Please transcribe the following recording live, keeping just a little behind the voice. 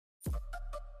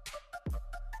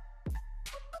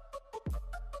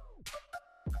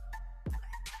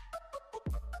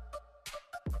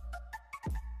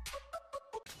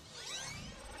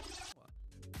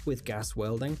With gas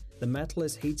welding, the metal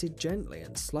is heated gently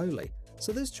and slowly,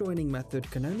 so this joining method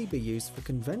can only be used for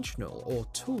conventional or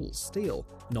tool steel,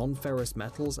 non-ferrous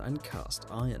metals and cast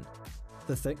iron.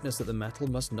 The thickness of the metal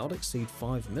must not exceed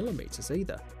 5 mm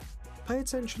either. Pay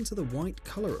attention to the white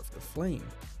color of the flame.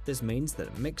 This means that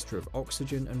a mixture of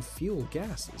oxygen and fuel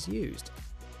gas is used.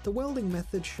 The welding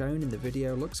method shown in the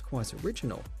video looks quite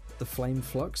original. The flame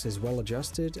flux is well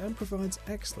adjusted and provides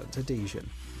excellent adhesion.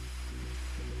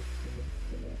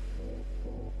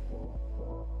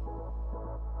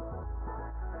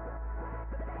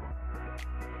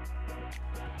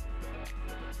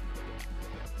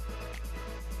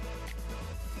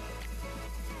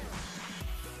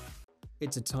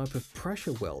 It's a type of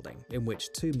pressure welding in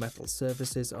which two metal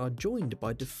surfaces are joined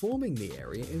by deforming the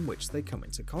area in which they come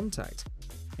into contact.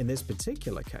 In this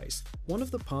particular case, one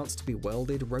of the parts to be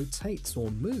welded rotates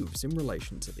or moves in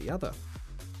relation to the other.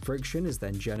 Friction is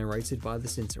then generated by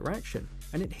this interaction,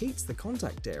 and it heats the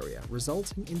contact area,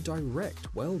 resulting in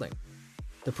direct welding.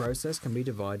 The process can be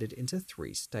divided into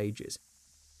 3 stages.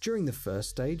 During the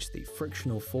first stage, the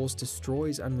frictional force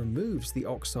destroys and removes the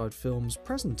oxide films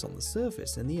present on the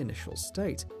surface in the initial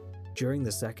state. During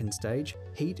the second stage,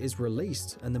 heat is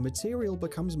released and the material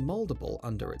becomes moldable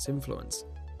under its influence.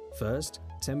 First,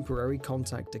 temporary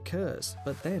contact occurs,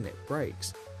 but then it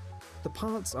breaks. The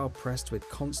parts are pressed with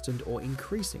constant or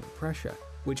increasing pressure,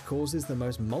 which causes the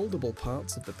most moldable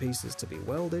parts of the pieces to be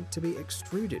welded to be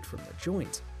extruded from the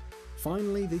joint.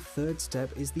 Finally, the third step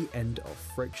is the end of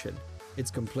friction. It's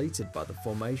completed by the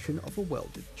formation of a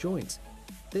welded joint.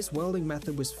 This welding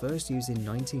method was first used in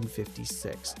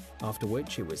 1956, after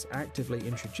which it was actively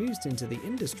introduced into the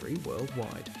industry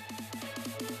worldwide.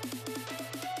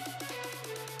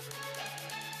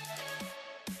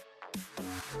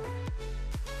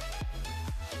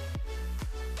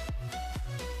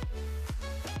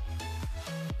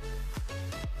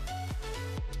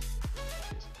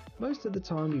 Most of the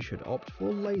time you should opt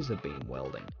for laser beam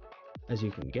welding. As you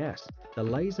can guess, the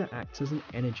laser acts as an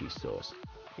energy source.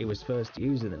 It was first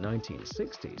used in the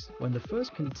 1960s when the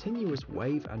first continuous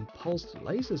wave and pulsed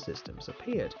laser systems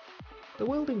appeared. The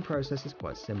welding process is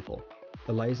quite simple.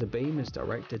 The laser beam is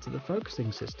directed to the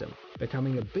focusing system,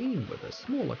 becoming a beam with a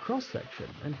smaller cross-section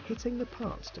and hitting the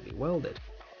parts to be welded.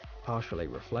 Partially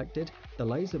reflected, the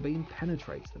laser beam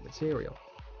penetrates the material.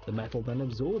 The metal then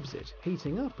absorbs it,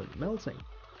 heating up and melting.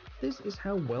 This is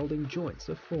how welding joints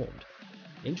are formed.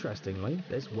 Interestingly,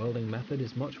 this welding method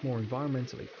is much more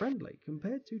environmentally friendly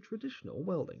compared to traditional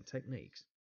welding techniques.